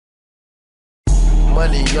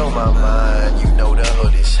Money on my mind, you know the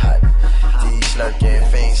hood is hot. These lurking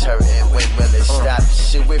fiends hurting, when will it stop?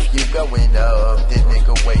 Shit, if you going up, then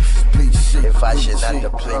nigga wait for me. If I should not to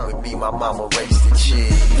play with me, my mama raised the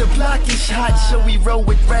cheese. The block is hot, so we roll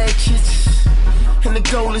with ratchets. And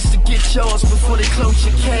the goal is to get yours before they close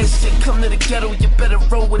your casket. Come to the ghetto, you better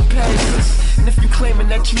roll with passes. And if you claiming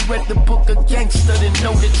that you read the book of gangster, then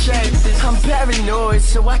know the chapters. I'm paranoid,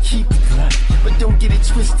 so I keep it locked. But don't get it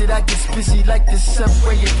twisted, I get busy like the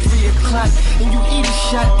subway at 3 o'clock. And you eat a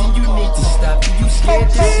shot, then you need to stop. And you scared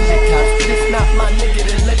to see the cops, but if not my nigga,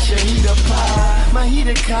 then let your heater pop. My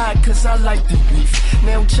heater caught, cause I like the beef.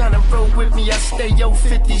 Now I'm tryna roll with me, I stay yo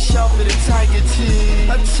 50 sharper than Tiger T.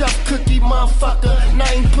 A tough cookie, motherfucker.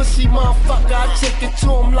 Nine pussy, motherfucker. I take it to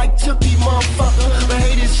him like Tookie, motherfucker. But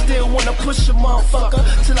haters still wanna push a motherfucker.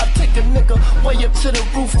 Till I take a nigga way up to the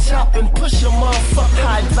rooftop and push a motherfucker.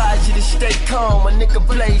 I advise you to stay calm, a nigga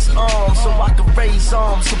blaze arms so I can raise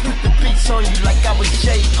arms. So put the beats on you like I was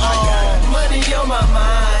J. Money on my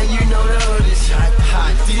mind, you know the hood is hot.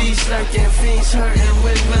 These lurking fiends hurting,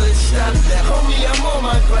 when will it stop? Homie, I'm on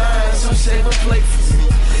my grind, so save a plate for me.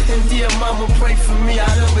 And dear mama, pray for me, I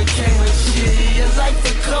done became a G. And like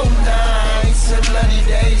the cold nights and bloody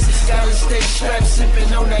days, gotta stay strapped,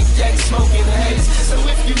 sipping on that yak, smoking haze. So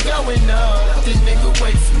if you going up, then nigga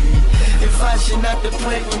wait for me. If I should not to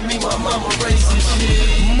play with me, my mama raised the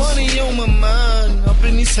shit. Money on my mind, up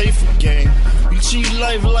in this hateful game. We treat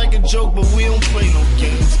life like a joke, but we don't play no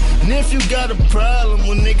games. And if you got a problem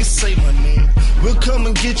when niggas say my name, we'll come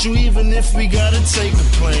and get you even if we gotta take a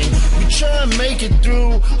plane. We try and make it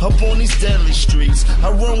through up on these deadly streets.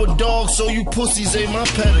 I run with dogs, so you pussies ain't my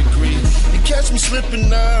pedigree. You catch me slipping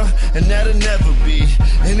now, and that'll never be.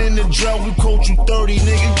 And in the drought, we quote you 30,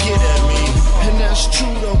 nigga, get at me. And that's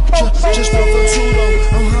true though, just for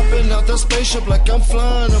Tudo. I'm hopping out the spaceship like I'm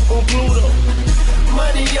flying up on Pluto.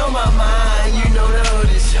 Money on my mind, you know the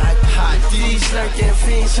hood is hot. These lurking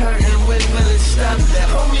fiends hurting, when will it stop?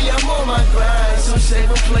 Homie, I'm on my grind, so save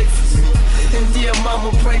a plate for me. And dear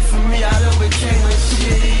mama, pray for me, I done became a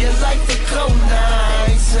G. And like the cold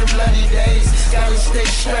nights and bloody days, gotta stay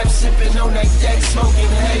strapped, sipping on that yak, smoking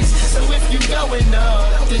haze. So if you going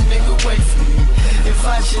up, then nigga wait for me. If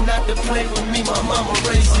I should not to play with me, my mama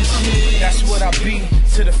raised the shit. That's what I be,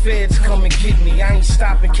 till the feds come and get me. I ain't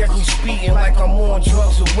stopping, catch me speeding like I'm on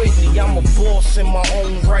drugs with Whitney. I'm a boss in my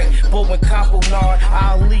own right, but when Capo nod,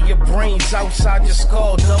 I'll leave your brains outside your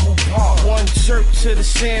skull, double park. One chirp to the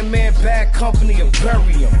Sandman, bad company, and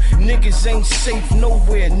bury him. Niggas ain't safe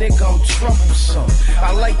nowhere, nigga, I'm troublesome.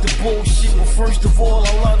 I like the bullshit, but first of all,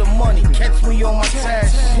 I love the money. Catch me on my tag,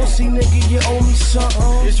 pussy nigga, you owe me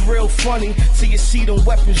something. It's real funny, till you see them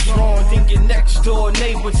weapons drawn, then your next door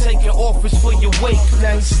neighbor taking office for your wake.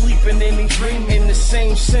 Now he's sleeping and he dreaming in the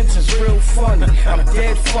same sentence, real funny. I'm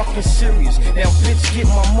dead fucking serious, now bitch get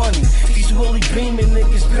my money. These Willie Beeman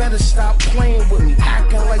niggas better stop playing with me,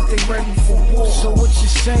 acting like they ready for war. So what you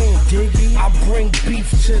saying, Diggy? I bring beef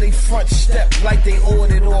to they front step like they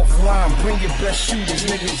ordered offline. Bring your best shooters,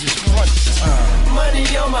 niggas is front time. Money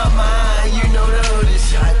on my mind, you know the hood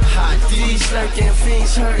is hot. These lurking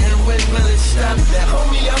fiends hurting, when will it stop?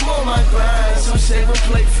 Homie, I'm on my grind, so save a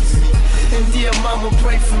plate for me. And dear mama,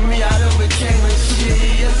 pray for me, I done became a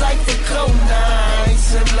G. And like the cold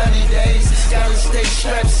nights and bloody days, gotta stay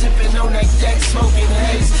strapped, sipping on that yak, smoking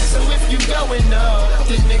haze. So if you going up,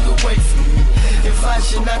 then nigga wait for me. If I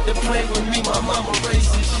should not to play with me, my mama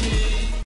raised the shit.